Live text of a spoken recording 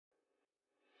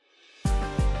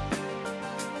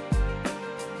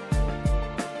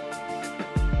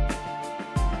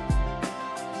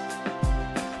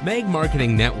Meg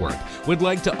Marketing Network would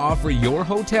like to offer your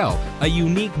hotel a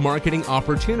unique marketing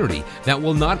opportunity that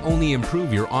will not only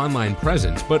improve your online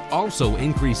presence but also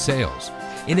increase sales.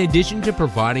 In addition to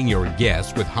providing your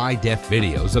guests with high-def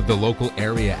videos of the local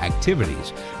area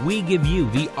activities, we give you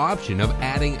the option of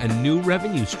adding a new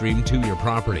revenue stream to your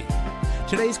property.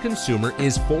 Today's consumer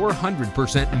is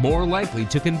 400% more likely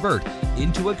to convert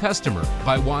into a customer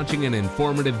by watching an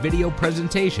informative video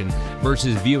presentation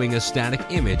versus viewing a static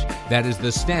image that is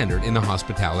the standard in the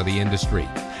hospitality industry.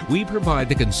 We provide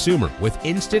the consumer with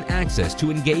instant access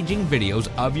to engaging videos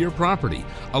of your property,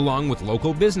 along with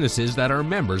local businesses that are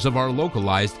members of our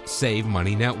localized Save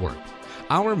Money Network.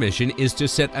 Our mission is to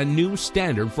set a new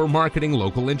standard for marketing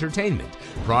local entertainment,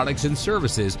 products and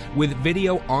services with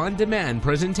video on-demand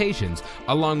presentations,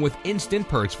 along with instant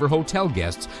perks for hotel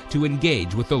guests to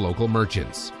engage with the local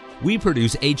merchants. We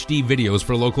produce HD videos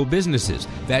for local businesses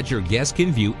that your guests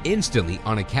can view instantly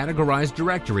on a categorized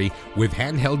directory with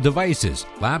handheld devices,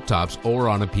 laptops, or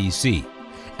on a PC.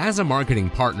 As a marketing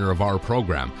partner of our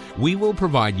program, we will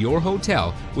provide your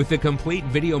hotel with a complete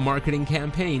video marketing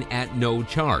campaign at no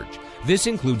charge. This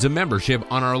includes a membership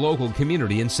on our local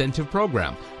community incentive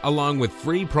program, along with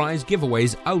free prize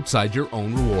giveaways outside your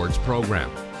own rewards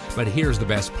program. But here's the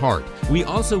best part. We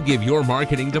also give your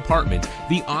marketing department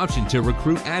the option to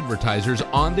recruit advertisers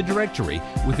on the directory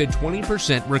with a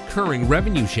 20% recurring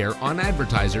revenue share on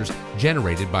advertisers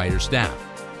generated by your staff.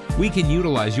 We can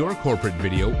utilize your corporate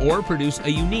video or produce a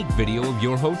unique video of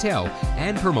your hotel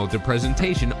and promote the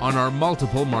presentation on our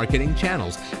multiple marketing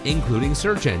channels, including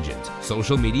search engines,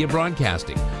 social media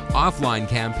broadcasting, offline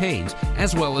campaigns,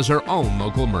 as well as our own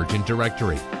local merchant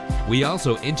directory. We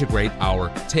also integrate our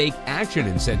Take Action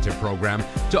incentive program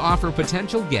to offer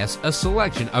potential guests a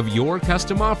selection of your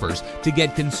custom offers to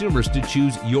get consumers to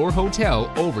choose your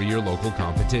hotel over your local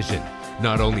competition.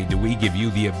 Not only do we give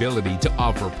you the ability to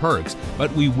offer perks,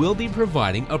 but we will be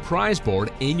providing a prize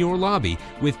board in your lobby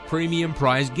with premium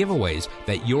prize giveaways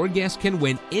that your guests can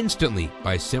win instantly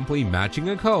by simply matching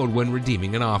a code when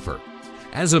redeeming an offer.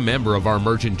 As a member of our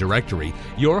merchant directory,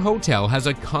 your hotel has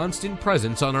a constant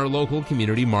presence on our local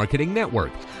community marketing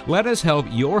network. Let us help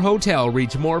your hotel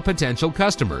reach more potential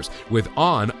customers with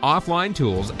on-offline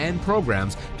tools and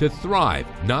programs to thrive,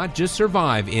 not just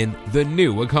survive in the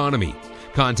new economy.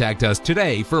 Contact us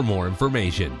today for more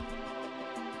information.